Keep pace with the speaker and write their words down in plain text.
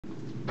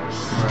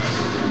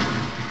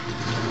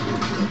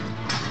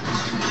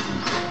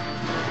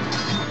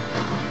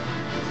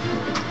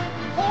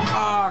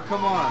Ah,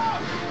 come on.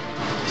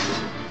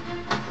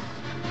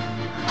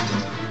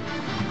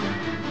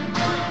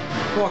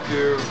 Fuck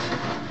you.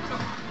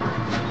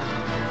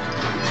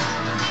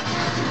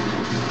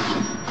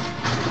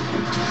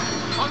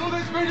 Arnold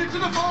has made it to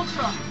the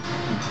vulture.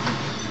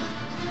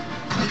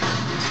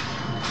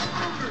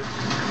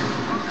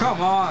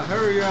 Come on,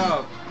 hurry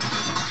up.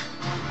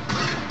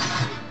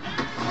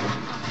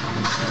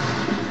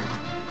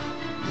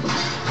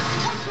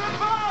 What's that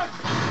bag?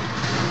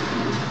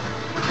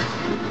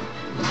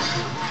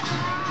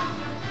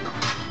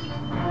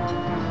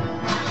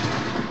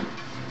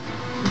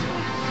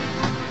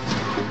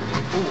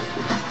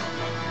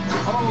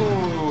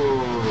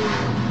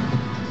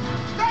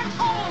 That's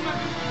home.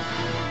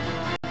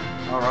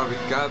 Alright, we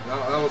got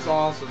that. That was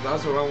awesome.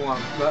 That's what I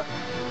want.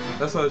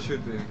 That's how it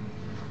should be.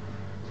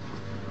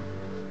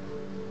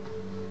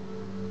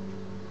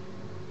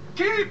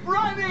 Keep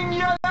running,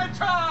 you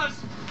letters!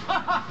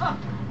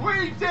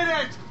 We did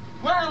it!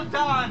 Well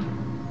done!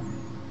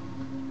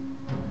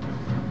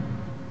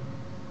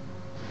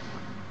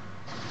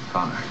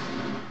 Connor.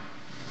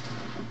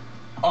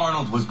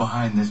 Arnold was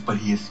behind this, but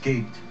he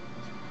escaped.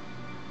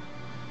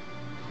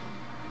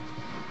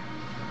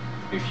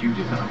 If you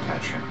did not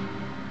catch him,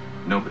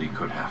 nobody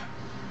could have.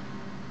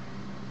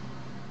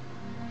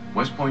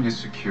 West Point is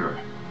secure.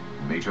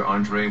 Major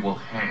Andre will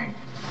hang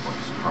for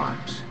his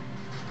crimes.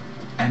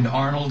 And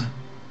Arnold?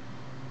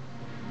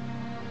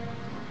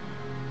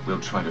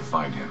 We'll try to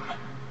find him,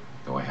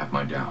 though I have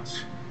my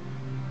doubts.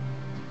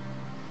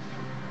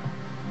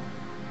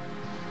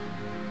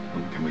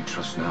 Whom can we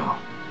trust now?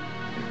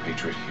 The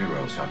Patriot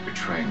heroes are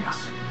betraying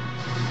us.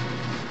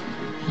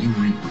 You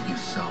reap what you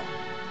sow.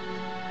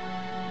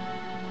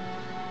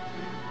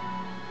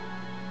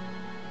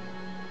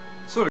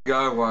 So the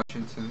guy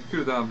Washington, you could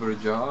have done a better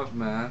job,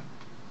 man.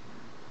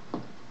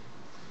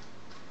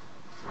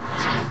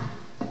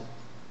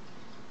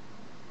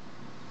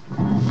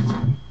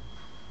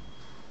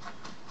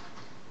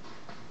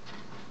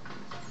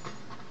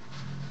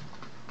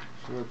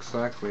 So where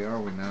exactly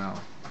are we now?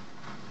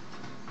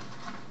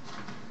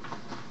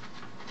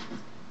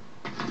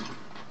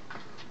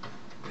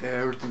 Yeah,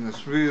 everything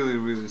is really,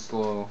 really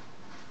slow.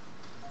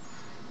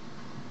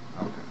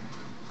 Okay.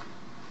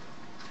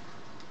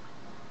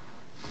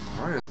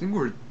 Alright, I think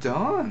we're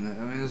done.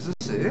 I mean, is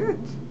this it?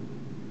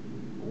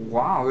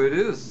 Wow, it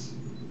is.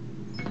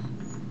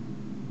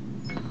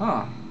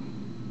 Huh.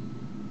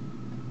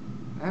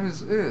 That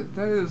is it.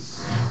 That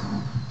is...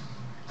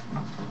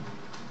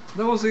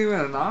 That wasn't even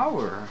an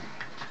hour.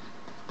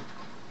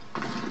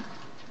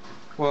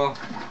 Well...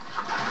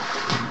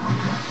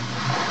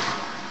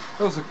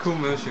 That was a cool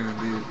mission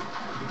indeed.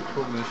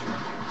 Cool mission.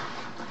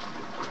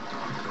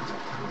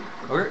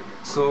 Okay,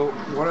 so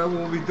what I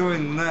will be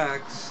doing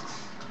next...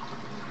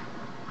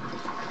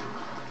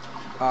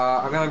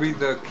 I'm gonna be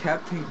the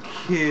Captain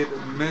Kidd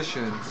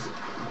missions,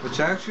 which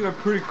actually are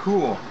pretty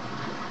cool.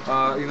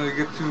 You know, you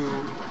get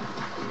to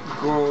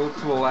go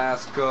to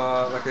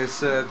Alaska, like I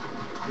said,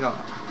 you know,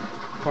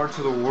 parts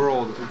of the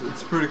world.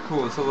 It's pretty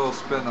cool. It's a little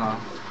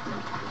spin-off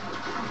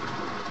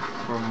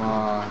from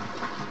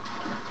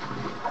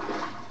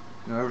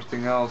you know,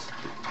 everything else.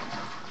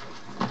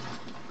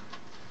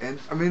 And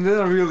I mean, they're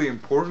not really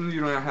important.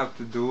 You don't have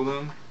to do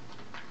them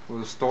for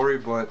the story,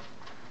 but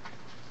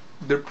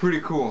they're pretty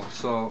cool.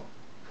 So.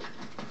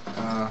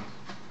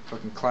 If I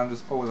can climb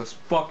this over this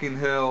fucking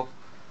hill.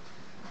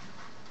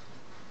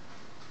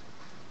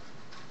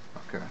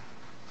 Okay.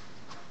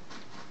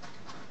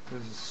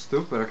 This is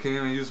stupid. I can't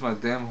even use my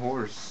damn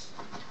horse.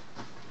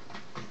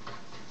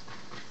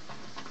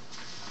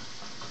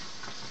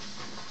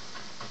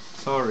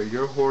 Sorry,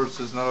 your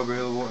horse is not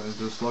available at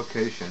this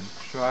location.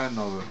 Try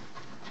another.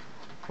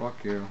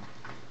 Fuck you.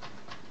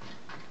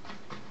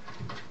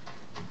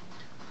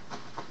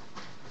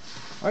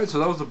 Alright, so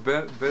that was the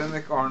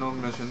Benedict Arnold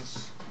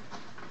missions.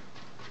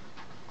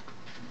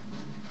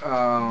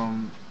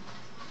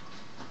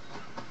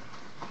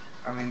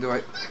 I mean,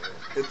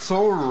 it's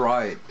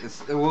alright.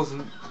 It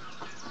wasn't...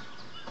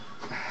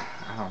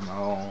 I don't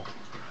know.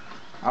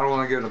 I don't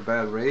want to give it a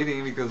bad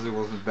rating because it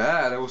wasn't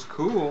bad. It was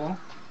cool.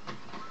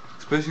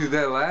 Especially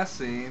that last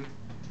scene.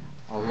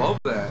 I love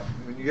that.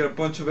 When you get a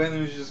bunch of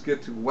enemies, you just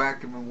get to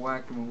whack them and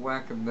whack them and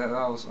whack them. That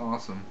was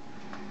awesome.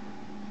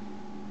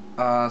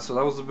 So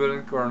that was the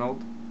Benedict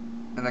Arnold.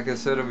 And like I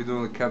said, I'll be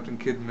doing the Captain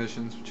Kidd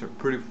missions, which are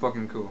pretty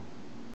fucking cool.